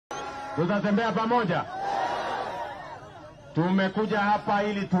Tutatembea pamoja. Tumekuja hapa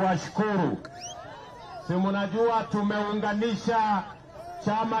ili tuwashukuru. Si mnajua tumeunganisha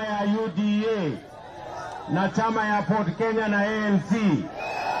chama ya UDA na chama ya Ford Kenya na ANC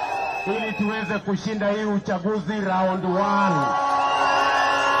ili tuweze kushinda hii uchaguzi round 1.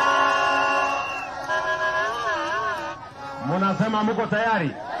 Mnasema mko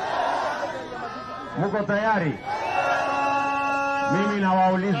tayari? Mko tayari? Mimi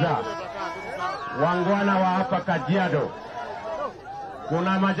nawauliza wangwana wa hapa Kajiado,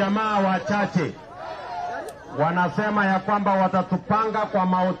 kuna majamaa wachache wanasema ya kwamba watatupanga kwa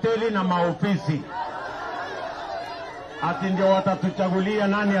mahoteli na maofisi, ati ndio watatuchagulia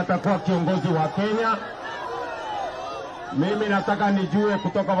nani atakuwa kiongozi wa Kenya. Mimi nataka nijue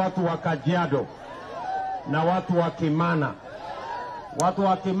kutoka watu wa Kajiado na watu wa Kimana. Watu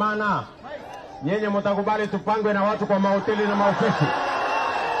wa Kimana, nyenye mtakubali tupangwe na watu kwa mahoteli na maofisi?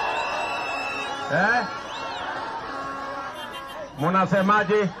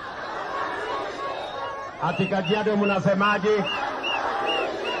 Munasemaje? Ati Kajiado munasemaje?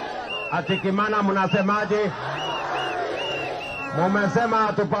 Ati Kimana munasemaje?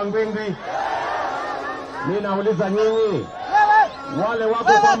 Mumesema tupangwingi. Mimi nauliza nyinyi, wale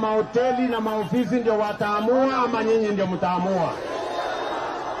wako kwa mahoteli na maofisi ndio wataamua ama nyinyi ndio mtaamua?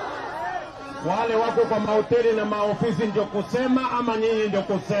 Wale wako kwa mahoteli na maofisi ndio kusema ama nyinyi ndio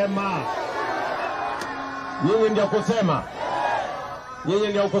kusema? Nyinyi ndio kusema. Nyinyi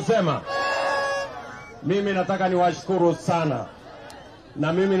ndio kusema. Mimi nataka niwashukuru sana.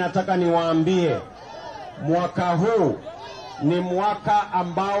 Na mimi nataka niwaambie mwaka huu ni mwaka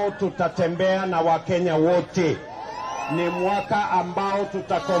ambao tutatembea na Wakenya wote. Ni mwaka ambao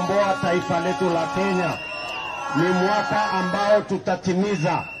tutakomboa taifa letu la Kenya. Ni mwaka ambao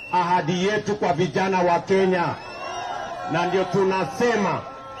tutatimiza ahadi yetu kwa vijana wa Kenya. Na ndio tunasema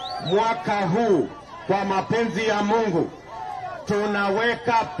mwaka huu kwa mapenzi ya Mungu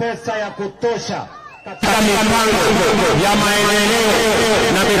tunaweka pesa ya kutosha katika mipango ya maendeleo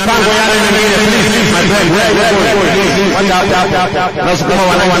na mipango yale mengine.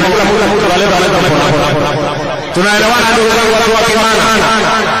 Tunaelewana ndugu zangu watu wa Kimana?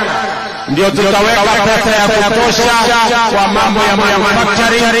 Ndio tutaweka pesa ya kutosha kwa mambo ya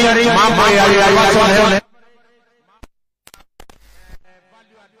manufacturing, mambo ya watu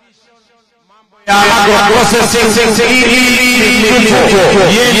processing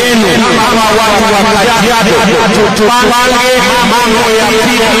yenu kama watu wa Kajiado, tupange mambo ya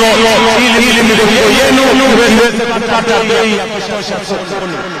pili ili mifugo yenu iweze kupata bei ya kutosha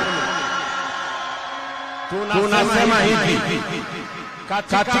sokoni. Tunasema hivi,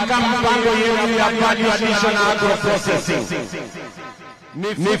 katika mpango yenu ya value addition na agro processing,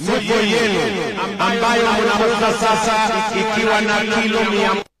 mifugo yenu ambayo mnauza sasa ikiwa na kilo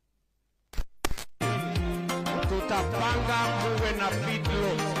 100, tutapanga muwe na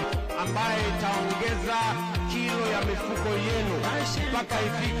feedlot ambaye itaongeza kilo ya mifuko yenu mpaka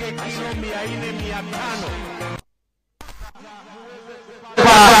ifike kilo 400-500.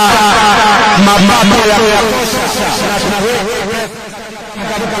 Mababu ya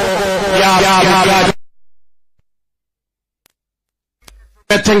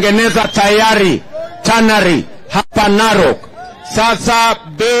tumetengeneza tayari tannery hapa Narok. Sasa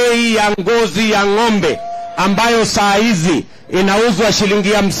bei ya ngozi ya ng'ombe ambayo saa hizi inauzwa shilingi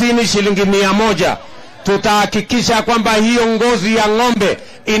 50, shilingi 100, tutahakikisha kwamba hiyo ngozi ya ng'ombe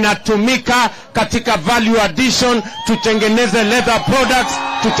inatumika katika value addition. Tutengeneze leather products,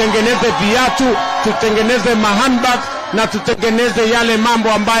 tutengeneze viatu, tutengeneze handbags na tutengeneze yale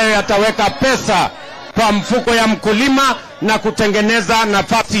mambo ambayo yataweka pesa kwa mfuko ya mkulima na kutengeneza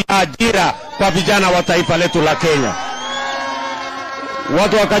nafasi ya ajira kwa vijana wa taifa letu la Kenya.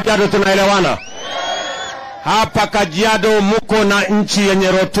 Watu wa Kajiado tunaelewana? Hapa Kajiado muko na nchi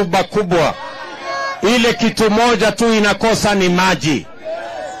yenye rotuba kubwa. Ile kitu moja tu inakosa ni maji.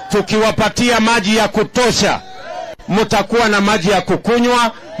 Tukiwapatia maji ya kutosha, mtakuwa na maji ya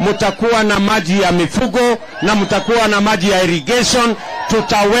kukunywa, mtakuwa na maji ya mifugo na mtakuwa na maji ya irrigation.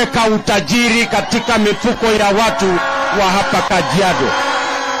 Tutaweka utajiri katika mifuko ya watu wa hapa Kajiado.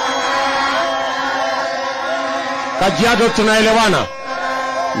 Kajiado tunaelewana?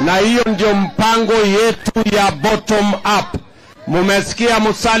 Na hiyo ndio mpango yetu ya bottom up. Mumesikia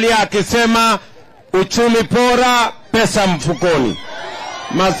Musalia akisema uchumi bora, pesa mfukoni.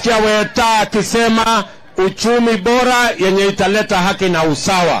 Masikia Weta akisema uchumi bora yenye italeta haki na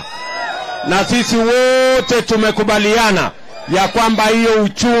usawa. Na sisi wote tumekubaliana ya kwamba hiyo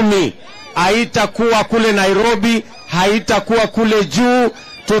uchumi haitakuwa kule Nairobi, haitakuwa kule juu,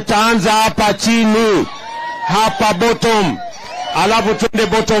 tutaanza hapa chini, hapa bottom. alafu twende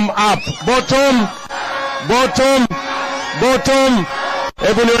bottom up. Bottom.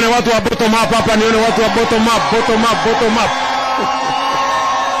 Hebu nione watu wa bottom up hapa, nione watu wa bottom up.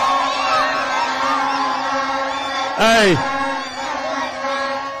 Hey.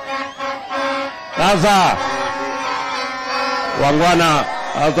 Sasa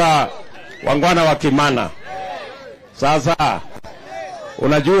wangwana wa Kimana. Sasa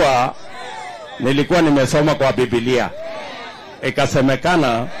unajua nilikuwa nimesoma kwa Biblia.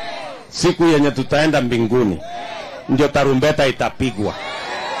 Ikasemekana siku yenye tutaenda mbinguni ndio tarumbeta itapigwa.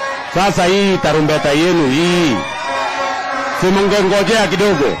 Sasa hii tarumbeta yenu hii simungengojea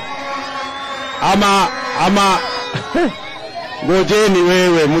kidogo ama ngojeni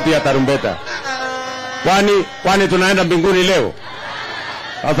wewe mtu ya tarumbeta. Kwani tunaenda mbinguni leo?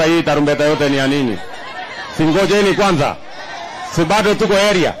 Sasa hii tarumbeta yote ni ya nini? Singojeni kwanza. Si bado tuko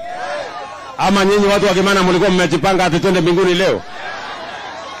area? Ama nyinyi watu wa Kimana mlikuwa mmejipanga ati twende mbinguni leo?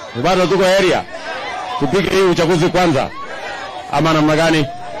 Si bado tuko area? Tupige hii uchaguzi kwanza. Ama namna gani?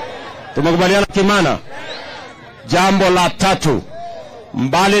 Tumekubaliana Kimana. Jambo la tatu,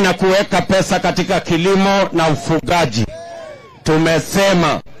 mbali na kuweka pesa katika kilimo na ufugaji,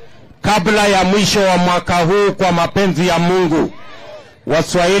 tumesema kabla ya mwisho wa mwaka huu, kwa mapenzi ya Mungu,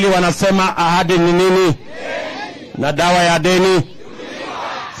 Waswahili wanasema ahadi ni nini? Na dawa ya deni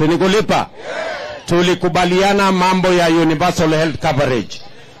sinikulipa. Tulikubaliana mambo ya universal health coverage.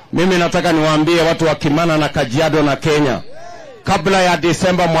 Mimi nataka niwaambie watu wa Kimana na Kajiado na Kenya, kabla ya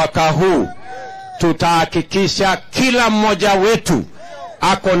Disemba mwaka huu tutahakikisha kila mmoja wetu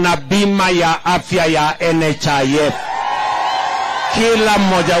ako na bima ya afya ya NHIF. Kila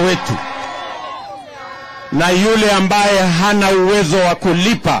mmoja wetu. Na yule ambaye hana uwezo wa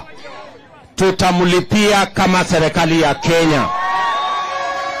kulipa tutamlipia kama serikali ya Kenya,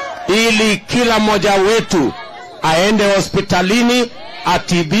 ili kila mmoja wetu aende hospitalini,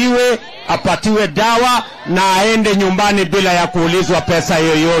 atibiwe, apatiwe dawa na aende nyumbani bila ya kuulizwa pesa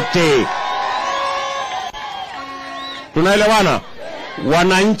yoyote. Tunaelewana?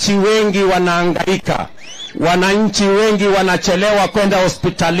 Wananchi wengi wanahangaika. Wananchi wengi wanachelewa kwenda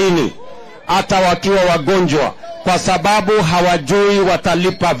hospitalini hata wakiwa wagonjwa kwa sababu hawajui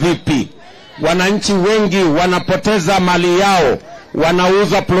watalipa vipi. Wananchi wengi wanapoteza mali yao,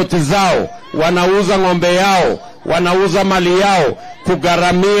 wanauza ploti zao, wanauza ng'ombe yao, wanauza mali yao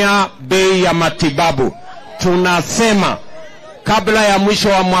kugharamia bei ya matibabu. Tunasema kabla ya mwisho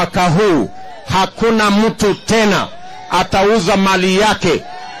wa mwaka huu hakuna mtu tena atauza mali yake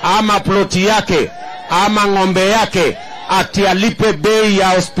ama ploti yake ama ng'ombe yake ati alipe bei ya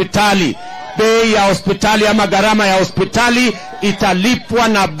hospitali. Bei ya hospitali ama gharama ya hospitali italipwa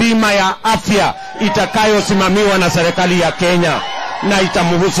na bima ya afya itakayosimamiwa na serikali ya Kenya na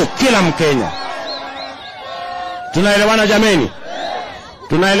itamhusu kila Mkenya. Tunaelewana jameni?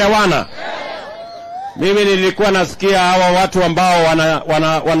 Tunaelewana? Mimi nilikuwa nasikia hawa watu ambao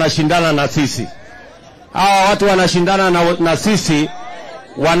wanashindana na sisi. Hawa watu wanashindana na sisi,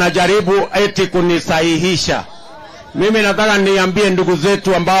 wanajaribu eti kunisahihisha. Mimi nataka niambie ndugu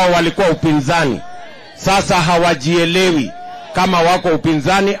zetu ambao walikuwa upinzani, sasa hawajielewi kama wako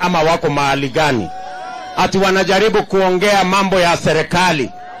upinzani ama wako mahali gani. Ati wanajaribu kuongea mambo ya serikali.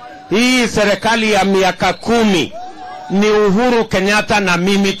 Hii serikali ya miaka 10 ni Uhuru Kenyatta na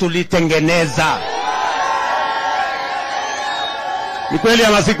mimi tulitengeneza. Ni kweli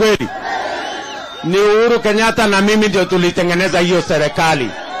ama si kweli? Ni Uhuru Kenyatta na mimi ndio tulitengeneza hiyo serikali.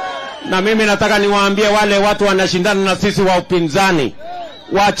 Na mimi nataka niwaambie wale watu wanashindana na sisi wa upinzani,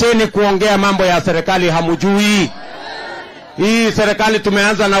 waacheni kuongea mambo ya serikali hamujui. Hii serikali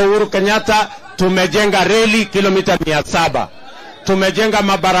tumeanza na Uhuru Kenyatta, tumejenga reli kilomita 700. Tumejenga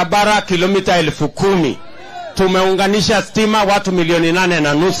mabarabara kilomita 10,000. Tumeunganisha stima watu 8.5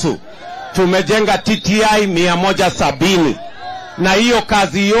 milioni. Tumejenga TTI 170. Na hiyo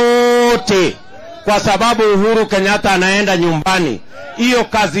kazi yote kwa sababu Uhuru Kenyatta anaenda nyumbani. Hiyo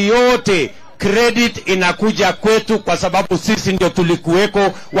kazi yote credit inakuja kwetu kwa sababu sisi ndio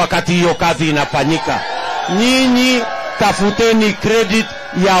tulikuweko wakati hiyo kazi inafanyika. Nyinyi tafuteni credit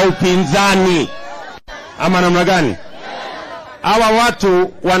ya upinzani. Ama namna gani? Hawa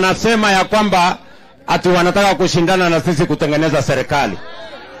watu wanasema ya kwamba ati wanataka kushindana na sisi kutengeneza serikali.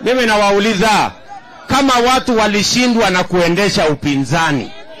 Mimi nawauliza, kama watu walishindwa na kuendesha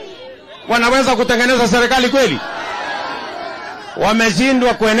upinzani, wanaweza kutengeneza serikali kweli?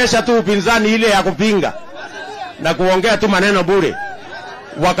 Wameshindwa kuendesha tu upinzani ile ya kupinga na kuongea tu maneno bure.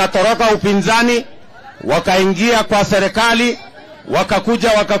 Wakatoroka upinzani, wakaingia kwa serikali,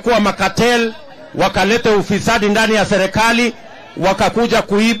 wakakuja wakakuwa makatel, wakaleta ufisadi ndani ya serikali, wakakuja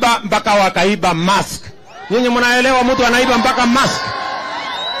kuiba mpaka wakaiba mask. Nyinyi mnaelewa mtu anaiba mpaka mask?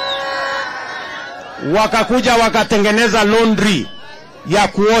 Wakakuja wakatengeneza laundry ya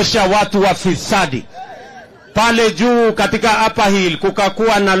kuosha watu wafisadi. Pale juu katika Upper Hill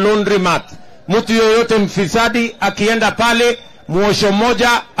kukakuwa na laundry mat. Mtu yoyote mfisadi akienda pale, muosho moja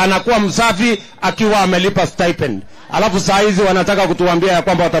anakuwa msafi akiwa amelipa stipend. Alafu saa hizi wanataka kutuambia ya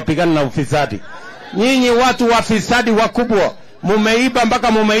kwamba watapigana na ufisadi. Nyinyi watu wafisadi wakubwa, mumeiba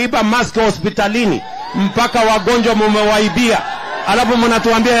mpaka mumeiba mask hospitalini, mpaka wagonjwa mumewaibia. Alafu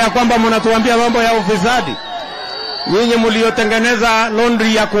mnatuambia ya kwamba mnatuambia mambo ya ufisadi. Nyinyi mliotengeneza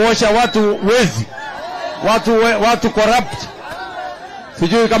laundry ya kuosha watu wezi, watu corrupt.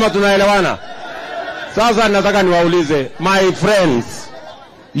 Sijui kama tunaelewana. Sasa nataka niwaulize, my friends,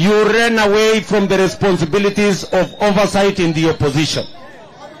 you ran away from the responsibilities of oversight in the opposition.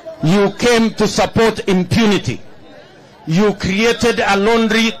 You came to support impunity. You created a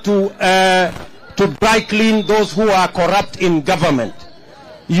laundry to dry clean those who are corrupt in government.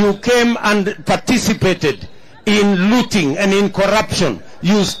 You came and participated in looting and in corruption.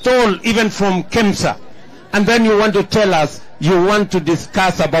 You stole even from KEMSA. And then you want to tell us you want to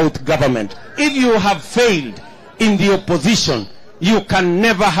discuss about government. If you have failed in the opposition, you can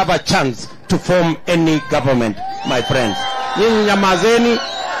never have a chance to form any government, my friends. Nyinyi nyamazeni,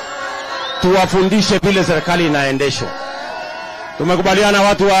 tuwafundishe vile serikali inaendeshwa. Tumekubaliana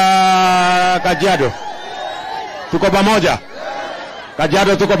watu wa Kajiado? Tuko pamoja?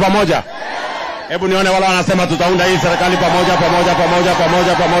 Kajiado tuko pamoja? Hebu nione wala wanasema tutaunda hii serikali pamoja.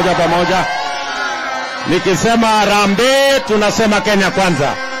 Nikisema Harambee, tunasema Kenya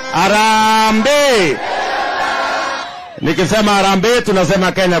kwanza. Harambee. Nikisema Harambee,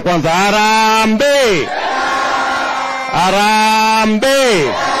 tunasema Kenya kwanza. Harambee. Harambee.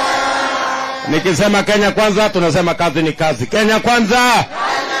 Nikisema Kenya kwanza, tunasema kazi ni kazi. Kenya kwanza.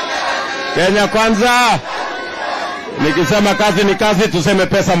 Kenya kwanza. Nikisema kazi ni kazi, tuseme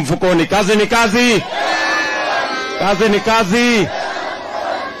pesa mfukoni. Kazi ni kazi. Kazi ni kazi.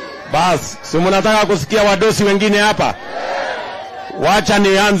 Bas, si mnataka kusikia wadosi wengine hapa? Wacha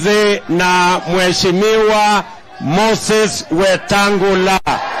nianze na Mheshimiwa Moses Wetangula.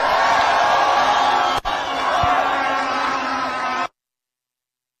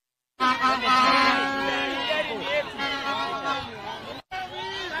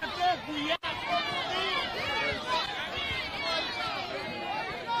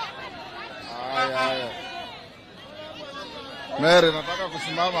 Mary, nataka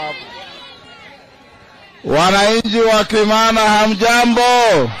kusimama hapo. Wananchi wa Kimana,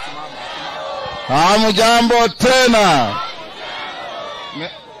 hamjambo? Hamjambo tena.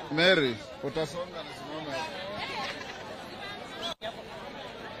 Mary, utasonga na simama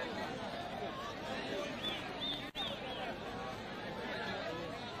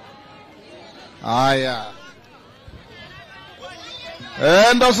hapo. Aya.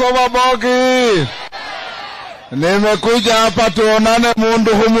 Endo soba bogi. Nimekuja hapa tuonane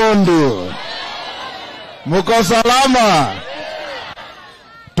mundu humundu. Muko salama?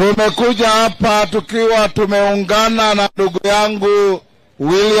 Tumekuja hapa tukiwa tumeungana na ndugu yangu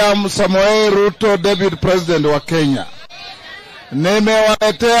William Samoei Ruto, Deputy President wa Kenya.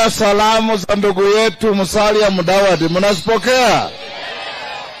 Nimewaletea salamu za ndugu yetu Musalia Mudavadi. Mnazipokea?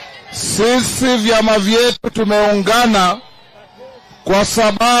 Sisi vyama vyetu tumeungana kwa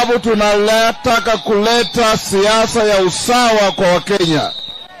sababu tunataka kuleta siasa ya usawa kwa Wakenya.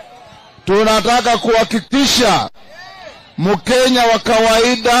 Tunataka kuhakikisha Mkenya wa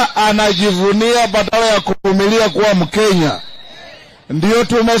kawaida anajivunia badala ya kuvumilia kuwa Mkenya. Ndio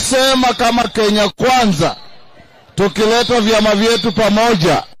tumesema kama Kenya kwanza, tukileta vyama vyetu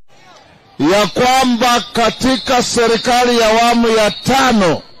pamoja, ya kwamba katika serikali ya awamu ya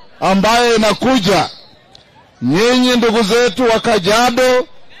 5 ambayo inakuja, nyinyi ndugu zetu wa Kajiado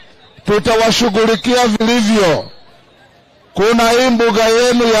tutawashughulikia vilivyo. Kuna hii mbuga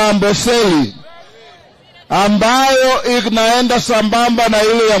yenu ya Amboseli ambayo inaenda sambamba na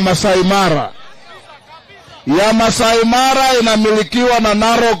ile ya Masai Mara. Ya Masai Mara inamilikiwa na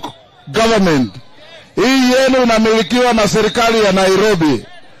Narok government. Hii yenu inamilikiwa na serikali ya Nairobi.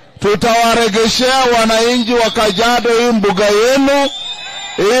 Tutawaregeshea wananchi wa Kajiado hii mbuga yenu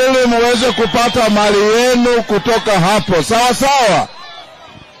ili muweze kupata mali yenu kutoka hapo. Sawa sawa?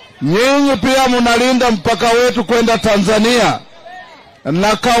 Nyinyi pia mnalinda mpaka wetu kwenda Tanzania.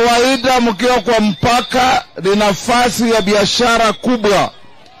 Na kawaida mkiwa kwa mpaka ni nafasi ya biashara kubwa.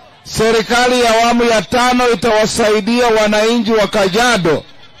 Serikali ya awamu ya 5 itawasaidia wananchi wa Kajiado,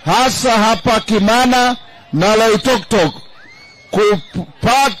 hasa hapa Kimana na Loitoktok,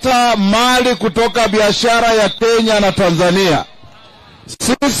 kupata mali kutoka biashara ya Kenya na Tanzania.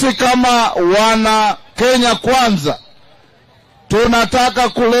 Sisi kama wana Kenya Kwanza, tunataka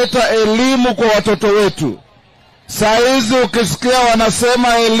kuleta elimu kwa watoto wetu. Saizi ukisikia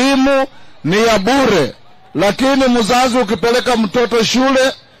wanasema elimu ni ya bure, lakini mzazi ukipeleka mtoto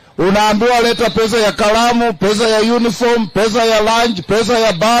shule unaambiwa leta pesa ya kalamu, pesa ya uniform, pesa ya lunch, pesa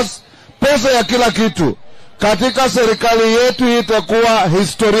ya bus, pesa ya kila kitu. Katika serikali yetu hii itakuwa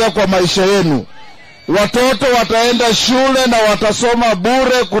historia kwa maisha yenu. Watoto wataenda shule na watasoma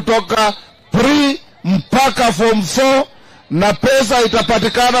bure kutoka pre mpaka form 4, na pesa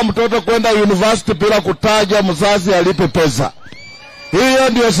itapatikana mtoto kwenda university bila kutaja mzazi alipe pesa. Hiyo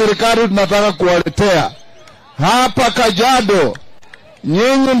ndio serikali tunataka kuwaletea. Hapa Kajiado,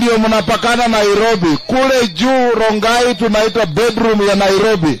 nyinyi ndio mnapakana Nairobi. Kule juu Rongai tunaita bedroom ya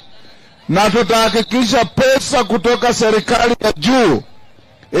Nairobi. Na tutahakikisha pesa kutoka serikali ya juu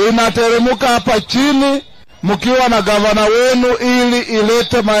inateremka hapa chini mkiwa na gavana wenu, ili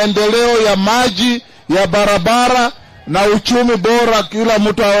ilete maendeleo ya maji, ya barabara na uchumi bora, kila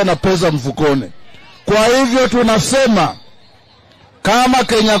mtu awe na pesa mfukoni. Kwa hivyo tunasema kama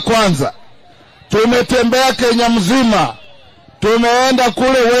Kenya Kwanza, tumetembea Kenya mzima. Tumeenda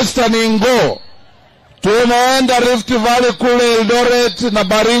kule Western Ingo, tumeenda Rift Valley kule Eldoret na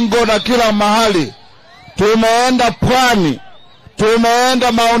Baringo na kila mahali. Tumeenda Pwani,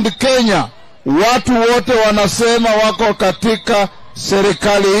 tumeenda Mount Kenya. Watu wote wanasema wako katika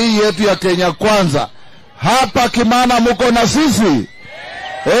serikali hii yetu ya Kenya Kwanza. Hapa Kimana muko na sisi?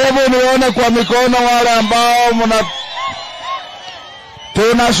 Hebu nione kwa mikono wale ambao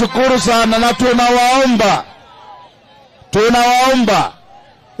tunashukuru sana, na tunawaomba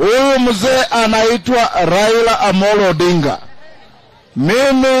huyu mzee anaitwa Raila Amolo Odinga.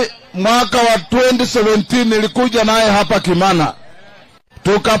 Mimi mwaka wa 2017 nilikuja naye hapa Kimana,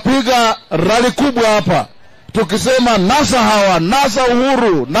 tukapiga rali kubwa hapa tukisema nasa hawa, nasa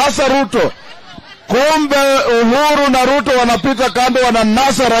Uhuru, nasa Ruto. Kumbe Uhuru na Ruto wanapita kando,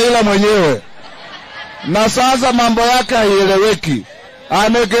 wananasa Raila mwenyewe, na sasa mambo yake haieleweki.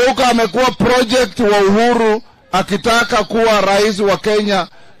 Amegeuka, amekuwa project wa Uhuru akitaka kuwa rais wa Kenya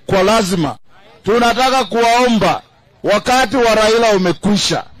kwa lazima. Tunataka kuwaomba, wakati wa Raila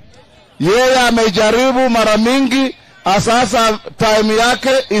umekwisha. Yeye amejaribu mara mingi, sasa time yake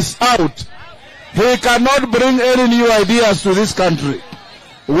is out. He cannot bring any new ideas to this country.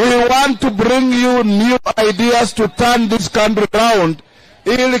 We want to bring you new ideas to turn this country around,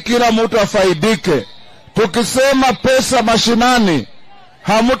 ili kila mtu afaidike. Tukisema pesa mashinani,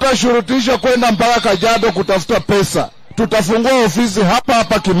 hamutashurutishwa kwenda mpaka Kajiado kutafuta pesa. Tutafungua ofisi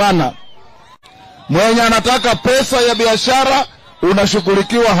hapa Kimana. Mwenye anataka pesa ya biashara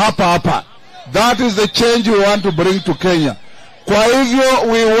unashughulikiwa hapa. That is the change we want to bring to Kenya. Kwa hivyo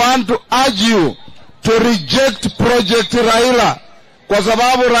we want to urge you to reject project Raila, kwa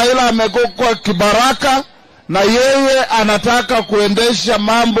sababu Raila amekuwa kibaraka na yeye anataka kuendesha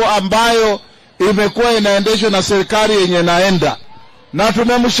mambo ambayo imekuwa inaendeshwa na serikali yenye naenda. Na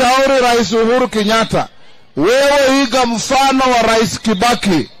tumemshauri Rais Uhuru Kenyatta, wewe iga mfano wa Rais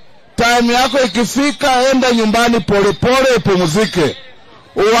Kibaki. Time yako ikifika, enda nyumbani polepole upumzike.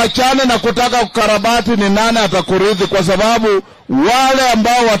 Uachane na kutaka kukarabati ni nani atakurithi, kwa sababu wale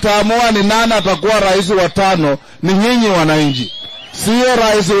ambao wataamua ni nani atakuwa rais wa 5 ni nyinyi wananchi, sio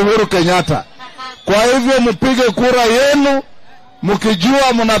Rais Uhuru Kenyatta. Kwa hivyo mpige kura yenu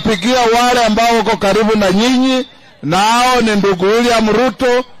mkijua mnapigia wale ambao wako karibu na nyinyi, na hao ni ndugu William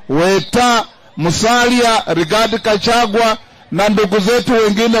Ruto, Weta, Musalia, Rigathi Gachagua na ndugu zetu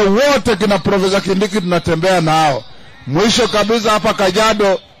wengine wote, kina Profesa Kindiki tunatembea nao. Mwisho kabisa hapa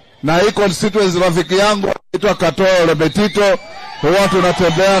Kajiado, na hii constituency rafiki yangu anaitwa Katoo Lebetito, huwa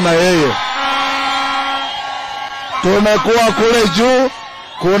tunatembea na yeye. Tumekuwa kule juu,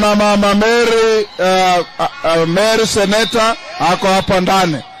 kuna mama Mary Seneta ako hapa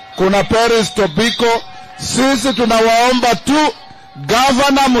ndani, kuna Paris Tobiko. Sisi tunawaomba tu,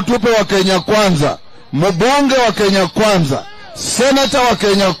 governor mtupe wa Kenya Kwanza, mbunge wa Kenya Kwanza, senator wa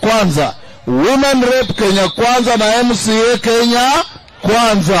Kenya Kwanza, women rep Kenya Kwanza na MCA Kenya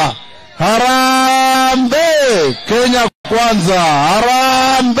Kwanza. Harambee Kenya Kwanza,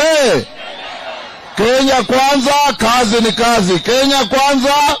 harambee Kenya Kwanza. Kazi ni kazi. Kenya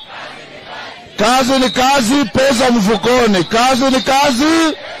Kwanza, kazi ni kazi, pesa mfukoni. Kazi ni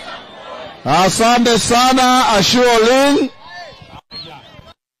kazi. Asante sana. Ashuoling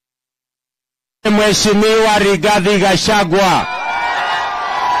Mheshimiwa Rigathi Gachagua.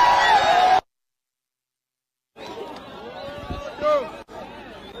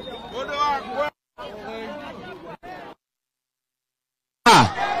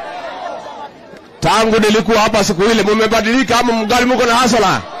 Tangu nilikuwa hapa siku ile, mumebadilika ama mgali mko na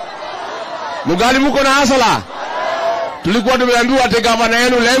hasala? Mugali muko na hasala? Tulikuwa tumeambiwa ati gavana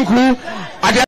yenu Lenku